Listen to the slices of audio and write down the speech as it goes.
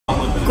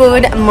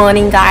Good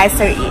morning, guys.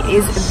 So it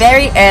is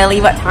very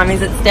early. What time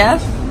is it,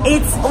 Steph?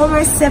 It's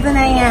almost 7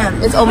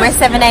 a.m. It's almost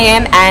 7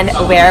 a.m. and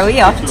where are we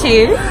off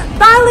to?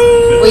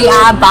 Bali! We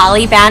are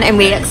Bali bound and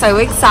we are so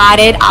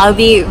excited. I'll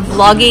be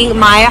vlogging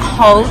my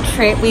whole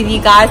trip with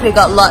you guys. We've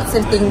got lots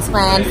of things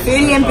planned.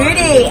 Foodie and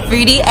booty!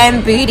 Foodie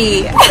and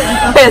booty.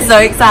 We're so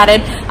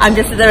excited. I'm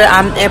just at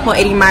the airport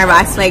eating my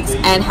rice flakes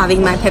and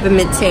having my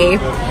peppermint tea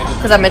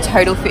because I'm a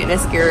total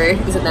fitness guru.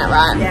 Isn't that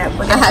right? Yeah.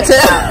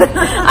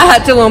 I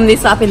had to warm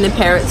this up in the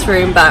parents'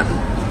 room, but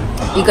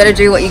you gotta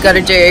do what you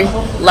gotta do.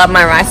 Love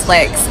my rice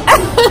flakes.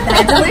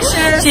 They're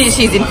delicious.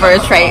 She's in for a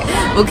treat.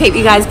 We'll keep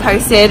you guys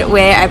posted.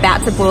 We're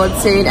about to board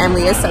soon and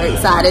we are so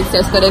excited.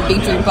 Steph's got a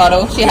big drink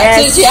bottle. She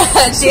had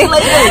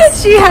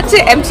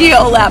to empty it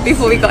all out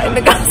before we got in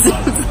the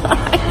customs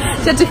line.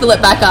 She had to fill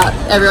it back up.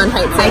 Everyone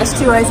hates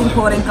it. H2O is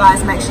important,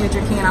 guys. Make sure you're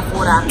drinking enough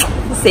water.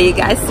 See you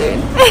guys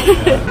soon.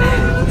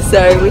 So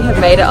we have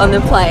made it on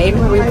the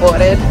plane. We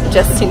boarded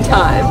just in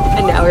time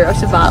and now we're off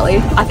to Bali.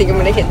 I think I'm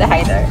gonna hit the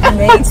hay though.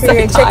 Me too. So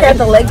check out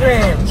the leg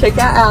room. Check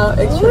out our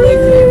extra leg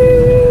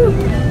room.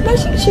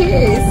 Matchy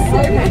shoes. So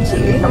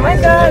matchy. Oh my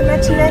god,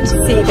 matchy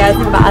matchy. See you guys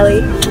in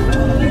Bali.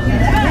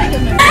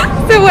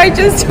 So I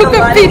just took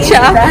a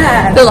picture.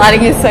 The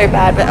lighting is so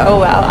bad, but oh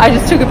well. I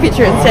just took a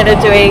picture instead of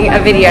doing a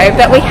video.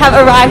 But we have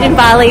arrived in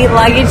Bali,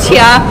 luggage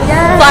here.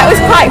 Yes. Flight was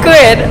quite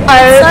good.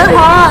 So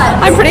hot.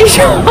 I'm pretty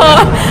sure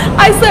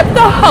I slept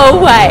the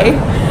whole way.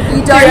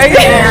 You dozed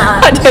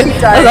out. I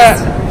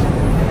dozed.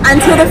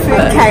 Until the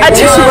food came and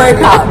she woke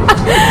up.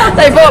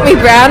 They brought me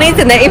brownies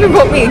and they even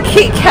brought me a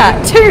Kit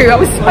Kat too. I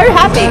was so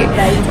happy.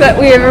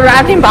 But we have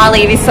arrived in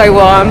Bali. It is so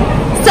warm.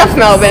 Stuff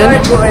Melbourne.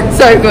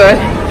 So good.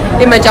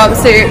 In my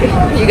jumpsuit.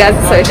 You guys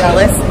are so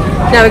jealous.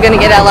 Now we're going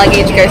to get our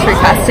luggage, go through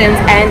customs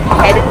and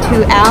head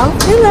to our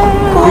villa.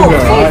 Cool.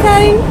 So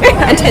exciting.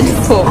 And tend to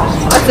the pool.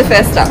 That's the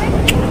first stop.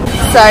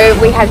 So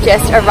we have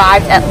just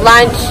arrived at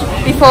lunch.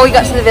 Before we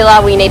got to the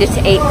villa, we needed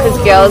to eat because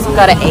girls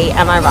got to eat.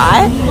 Am I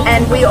right?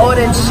 And we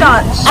ordered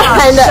shots. We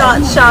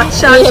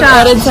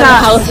ordered some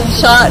health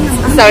shots.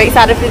 So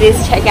excited for this.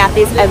 Check out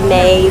this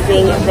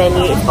amazing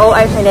venue. It's all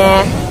open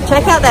air.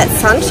 Check out that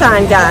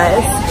sunshine,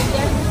 guys.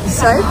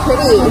 So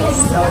pretty.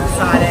 So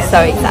excited. So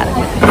excited.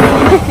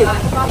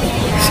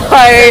 So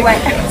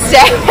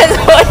Steph has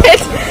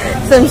ordered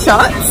some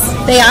shots.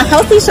 They are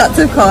healthy shots,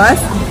 of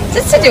course.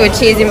 Just to do a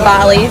cheers in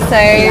Bali.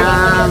 So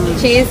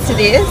cheers to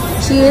this.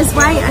 Cheers.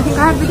 Wait, I think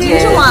I have the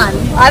ginger one.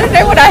 I don't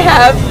know what I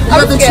have.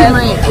 I'm the scared.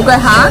 turmeric. We'll go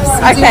halves.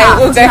 Okay,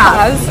 we'll go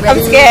halves. I'm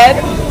scared.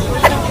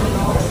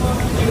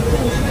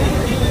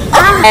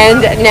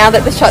 And now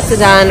that the shots are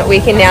done, we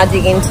can now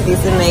dig into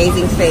this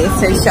amazing feast.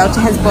 So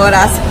Shelter has brought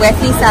us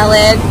wefty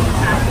salad,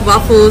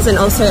 waffles, and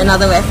also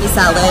another wefty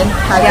salad.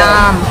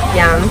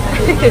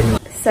 Yum.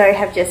 So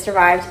have just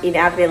arrived in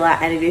our villa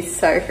and it is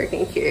so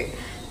freaking cute.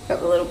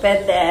 Got a little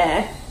bed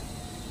there,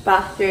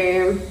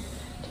 bathroom.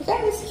 Check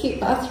out this cute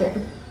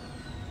bathroom.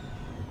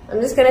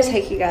 I'm just going to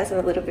take you guys on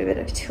a little bit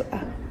of a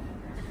tour.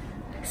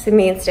 So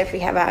me and Steph, we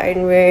have our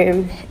own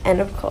room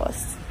and of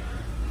course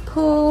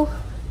pool.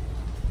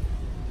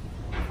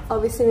 I'll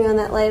be swimming on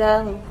that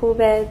later, little pool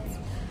beds.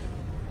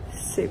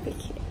 Super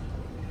cute.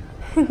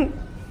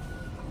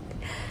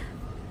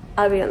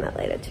 I'll be on that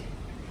later too.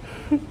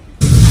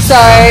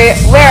 So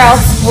where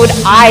else would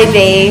I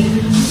be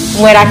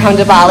when I come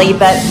to Bali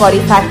but Body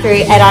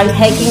Factory, and I'm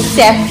taking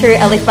Steph through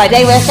a lift by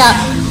day workout.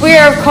 We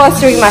are of course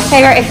doing my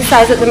favorite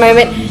exercise at the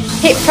moment,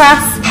 hip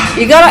thrusts.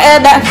 You gotta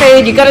earn that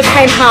food, you gotta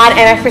train hard,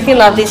 and I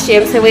freaking love this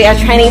gym. So we are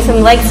training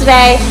some legs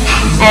today,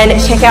 and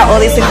check out all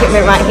this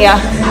equipment right here.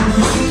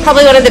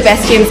 Probably one of the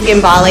best gyms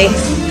in Bali.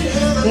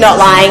 Not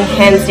lying,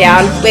 hands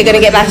down. We're gonna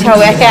get back to our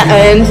workout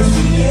and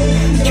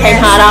train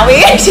hard, are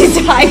we? She's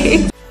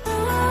dying.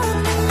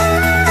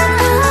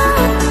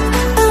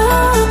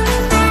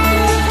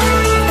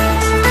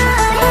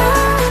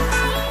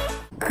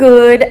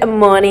 Good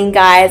morning,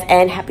 guys,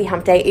 and happy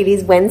hump day. It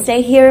is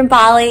Wednesday here in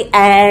Bali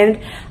and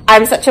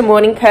I'm such a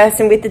morning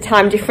person with the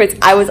time difference.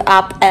 I was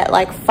up at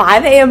like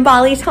 5 a.m.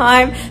 Bali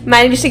time,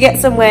 managed to get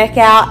some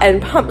workout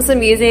and pump some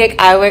music.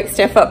 I woke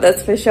Steph up,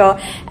 that's for sure.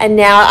 And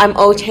now I'm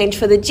all changed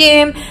for the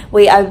gym.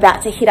 We are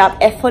about to hit up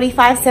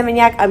F45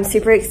 Seminyak. I'm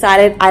super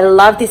excited. I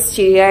love this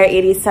studio.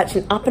 It is such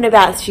an up and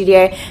about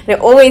studio and it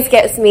always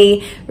gets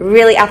me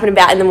really up and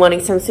about in the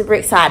morning, so I'm super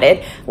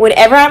excited.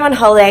 Whenever I'm on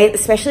holiday,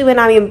 especially when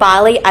I'm in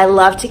Bali, I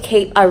love to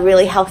keep a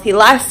really healthy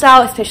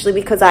lifestyle, especially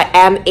because I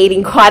am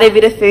eating quite a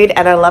bit of food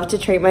and I love to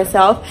treat myself.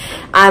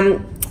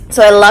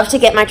 So I love to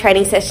get my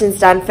training sessions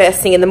done first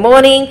thing in the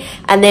morning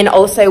and then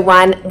also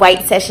one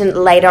weight session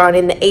later on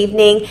in the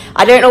evening.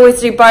 I don't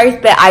always do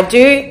both, but I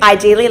do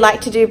ideally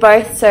like to do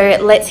both. So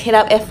let's hit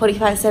up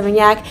F45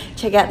 Seminyak,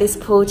 check out this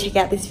pool, check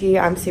out this view.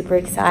 I'm super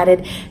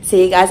excited.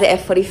 See you guys at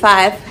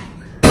F45.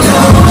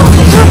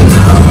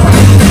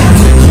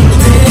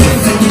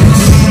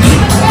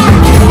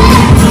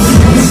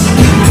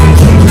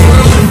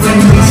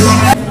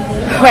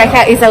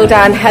 Workout is all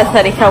done.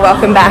 Athletica,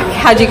 welcome back.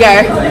 How'd you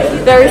go?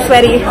 Very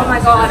sweaty. Oh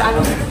my god,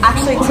 I'm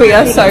actually we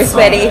are so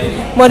sweaty.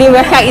 Morning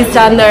workout is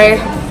done though.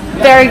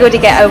 very good to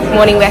get a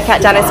morning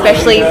workout done,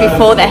 especially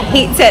before the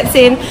heat sets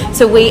in.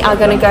 So we are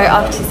going to go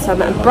off to some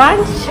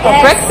brunch or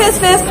breakfast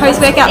first,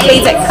 post-workout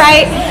feeds at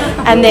Crate,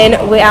 and then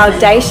our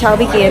day shall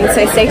begin.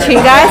 So stay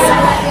tuned, guys.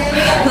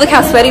 Look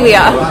how sweaty we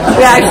are.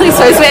 We are actually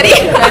so sweaty.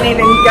 Don't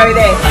even go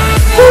there.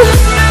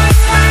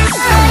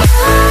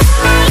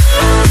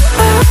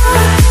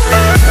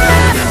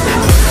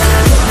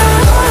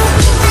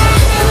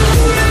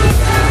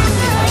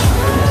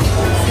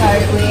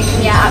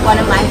 One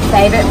of my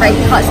favourite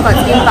breaking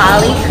hotspots in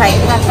Bali, Crate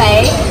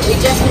Cafe. We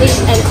just finished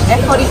an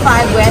F45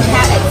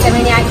 workout at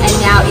Seminyak, and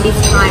now it is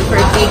time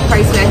for a big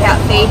post-workout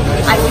feed.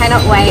 I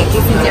cannot wait.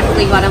 This is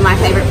definitely one of my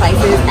favourite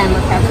places, and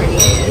look how pretty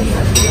it is.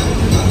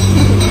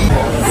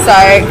 So,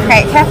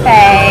 Crate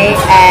Cafe,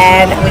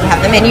 and we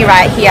have the menu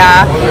right here.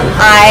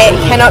 I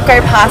cannot go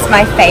past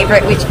my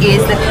favourite, which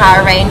is the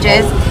Power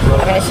Rangers.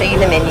 I'm going to show you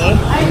the menu.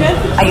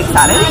 Are you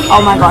excited?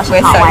 Oh my gosh,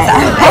 we're so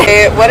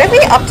excited. What have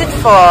we opted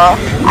for?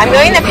 I'm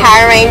going the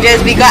Power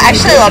Rangers. We got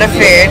actually a lot of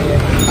food.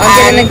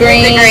 I'm getting the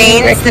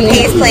greens, the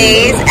peas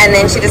please, and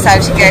then she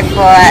decided to go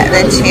for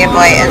the chia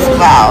boy as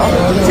well.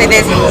 So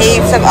there's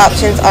heaps of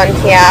options on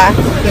here.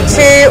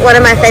 To one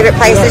of my favourite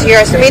places,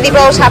 you're a smoothie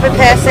bowl type of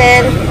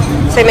person.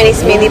 So many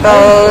smoothie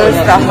bowls,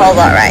 the whole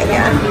lot right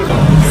here.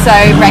 So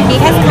brekkie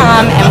has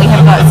come and we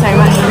have got so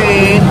much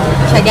food.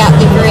 Check out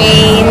the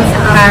greens,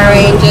 Power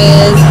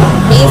Rangers,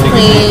 peas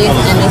please,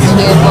 and this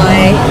chia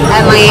boy.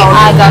 And we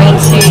are going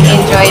to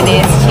enjoy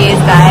this.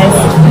 Cheers, guys.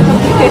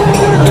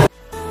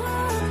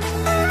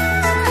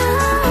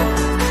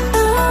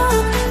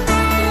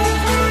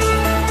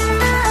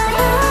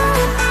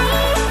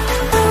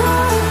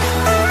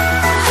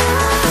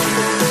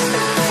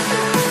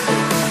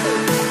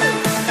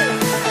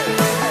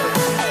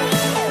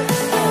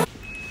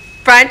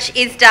 Brunch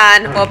is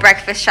done, or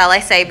breakfast shall I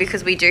say,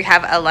 because we do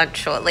have a lunch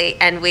shortly,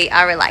 and we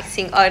are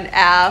relaxing on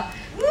our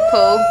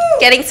pool,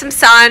 getting some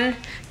sun,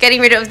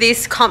 getting rid of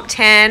this comp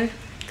tan,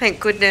 thank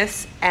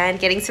goodness, and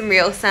getting some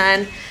real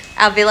sun.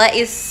 Our villa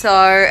is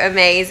so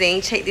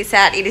amazing. Check this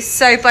out. It is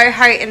so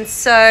boho and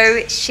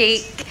so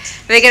chic.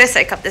 We're going to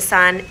soak up the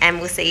sun, and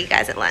we'll see you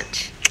guys at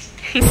lunch.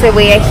 So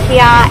we are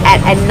here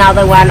at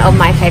another one of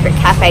my favourite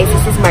cafes.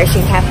 This is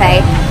Motion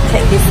Cafe.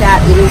 Check this out,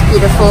 it is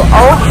beautiful.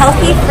 All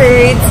healthy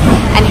foods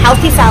and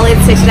healthy salads.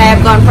 So today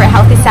I've gone for a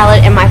healthy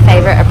salad and my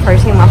favourite, a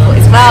protein waffle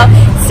as well.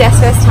 Steph's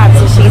first time,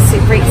 so she's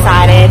super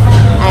excited.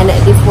 And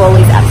this wall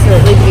is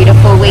absolutely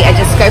beautiful. We are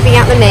just scoping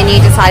out the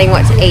menu, deciding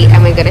what to eat,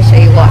 and we're going to show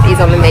you what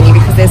is on the menu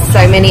because there's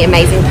so many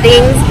amazing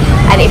things.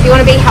 And if you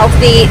want to be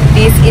healthy,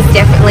 this is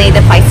definitely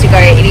the place to go.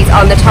 It is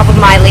on the top of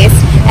my list,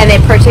 and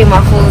their protein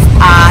waffles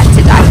are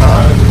to die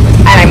for.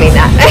 And I mean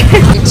that.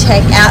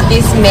 Check out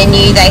this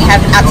menu. They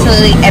have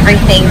absolutely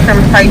everything from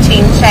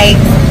protein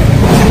shakes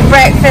to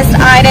breakfast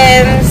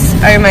items.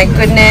 Oh my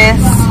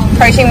goodness.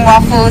 Protein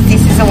waffles.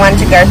 This is the one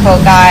to go for,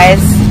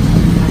 guys.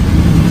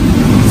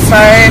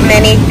 So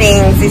many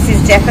things. This is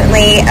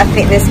definitely a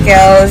fitness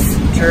girl's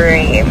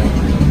dream.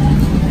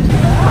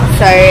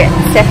 So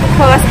Steph, of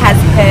course, has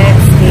her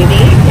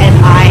smoothie, and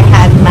I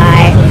have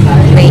my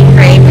green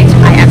cream, which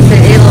I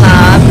absolutely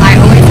love. I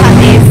always have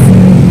this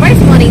most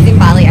mornings in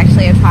Bali.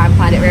 Actually, I try and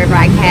find it wherever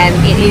I can.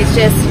 It is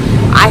just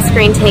iced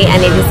green tea,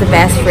 and it is the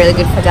best, really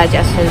good for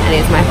digestion, and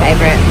it's my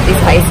favourite. This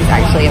place is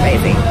actually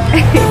amazing.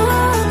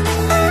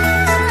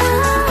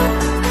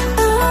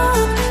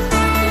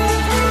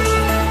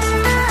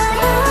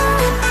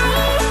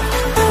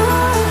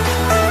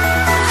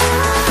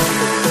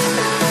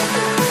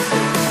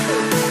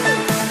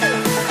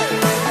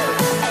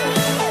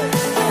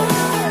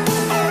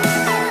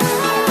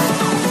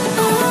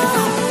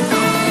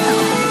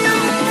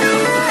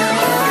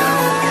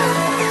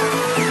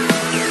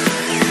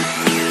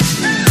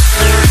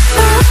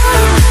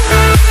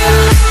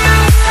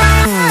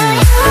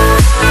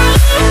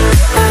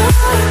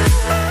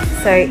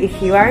 So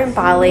if you are in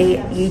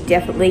Bali, you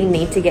definitely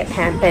need to get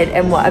pampered,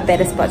 and what a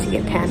better spot to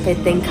get pampered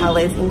than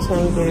Colours in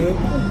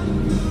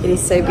Canggu. It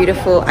is so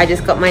beautiful. I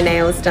just got my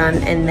nails done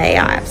and they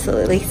are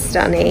absolutely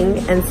stunning,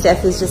 and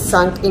Steph is just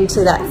sunk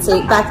into that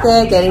seat back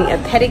there getting a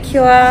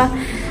pedicure.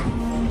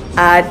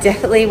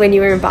 Definitely when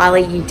you are in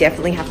Bali, you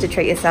definitely have to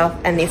treat yourself,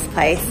 and this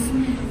place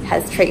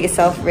has treat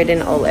yourself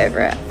written all over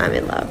it. I'm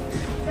in love.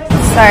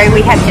 So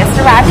we have just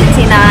arrived at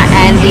dinner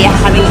and we are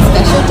having a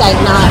special date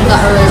night. We've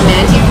got a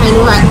romantic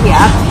panel right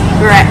here.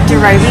 We're at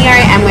Romeo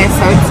and we're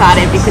so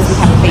excited because we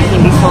haven't been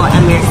here before,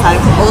 and we're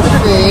excited for all the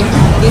food.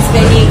 This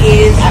venue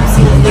is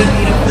absolutely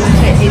beautiful.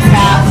 Check this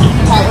out.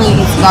 Apparently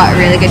it's got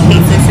really good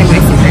pizza, so we're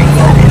super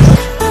excited.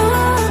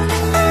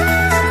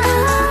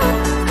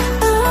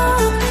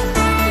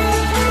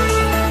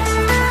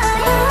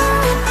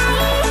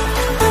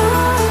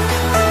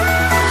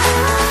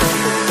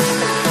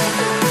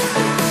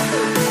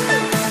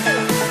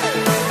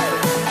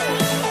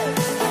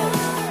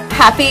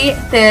 Happy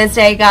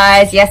Thursday,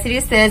 guys. Yes, it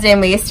is Thursday and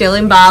we are still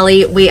in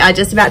Bali. We are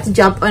just about to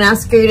jump on our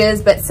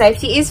scooters, but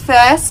safety is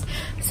first.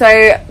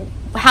 So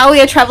how we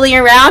are traveling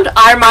around,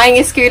 I'm riding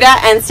a scooter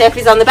and Steph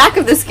is on the back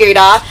of the scooter.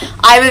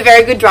 I'm a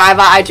very good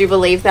driver, I do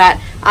believe that.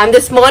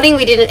 This morning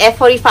we did an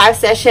F45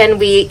 session,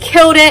 we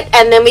killed it,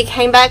 and then we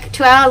came back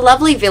to our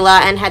lovely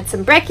villa and had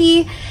some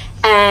brekkie,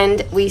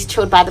 and we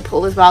chilled by the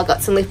pool as well,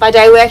 got some lift by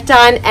day work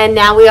done, and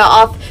now we are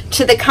off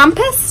to the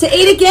Compass to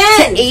eat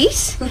again. To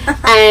eat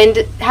and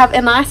have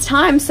a nice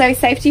time. So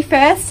safety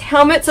first,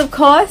 helmets of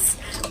course.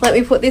 Let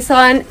me put this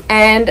on,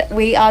 and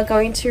we are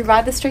going to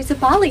ride the streets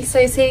of Bali.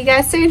 So see you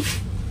guys soon.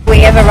 We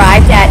have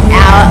arrived at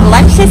our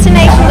lunch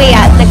destination. We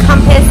are at the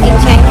Compass in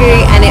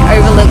Canggu, and it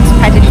overlooks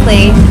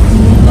practically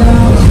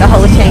the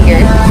whole of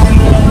Canggu.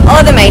 All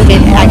of the main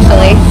bit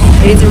actually.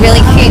 It is a really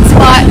cute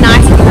spot,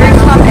 nice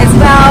rooftop as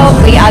well.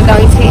 We are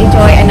going to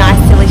enjoy a nice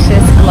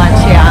delicious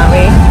lunch here, aren't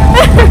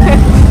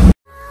we?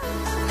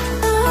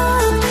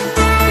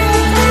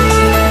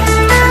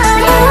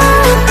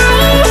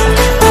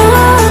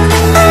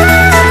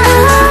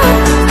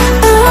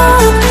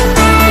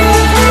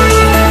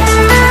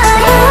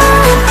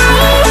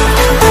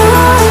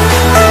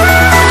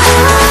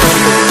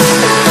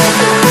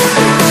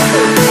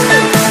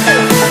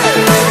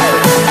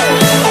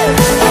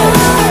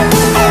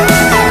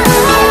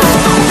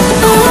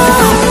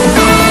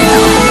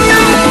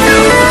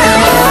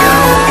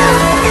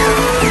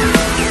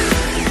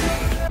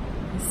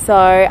 So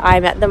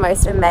I'm at the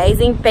most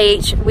amazing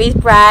beach with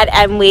Brad,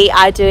 and we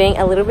are doing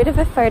a little bit of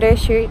a photo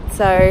shoot.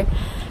 So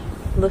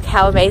look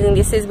how amazing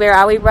this is. Where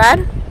are we,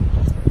 Brad?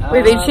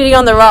 We've been shooting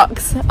on the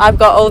rocks. I've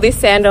got all this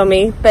sand on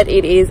me, but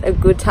it is a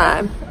good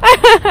time.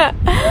 Yeah,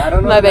 I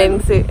don't know my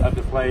bathing suit. Of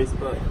the place,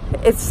 but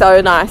it's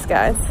so nice,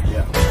 guys.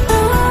 Yeah.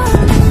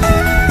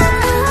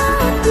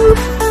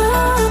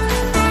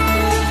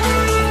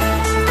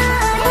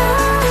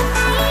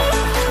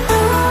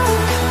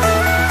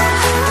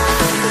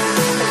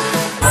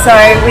 So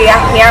we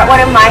are here at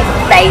one of my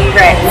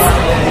favourites,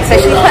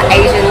 especially for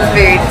Asian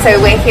food. So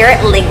we're here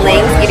at Ling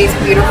Lings. It is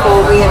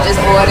beautiful. We have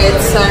just ordered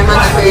so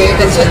much food.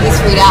 Let's check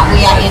this food out.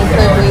 We are in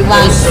for a group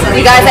lunch.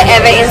 If you guys are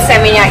ever in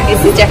Seminyak,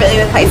 this is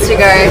definitely the place to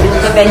go.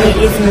 The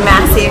venue is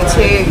massive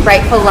too.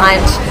 Great for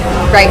lunch,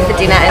 great for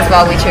dinner as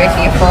well, which we're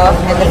here for.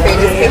 And the food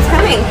just keeps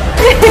coming.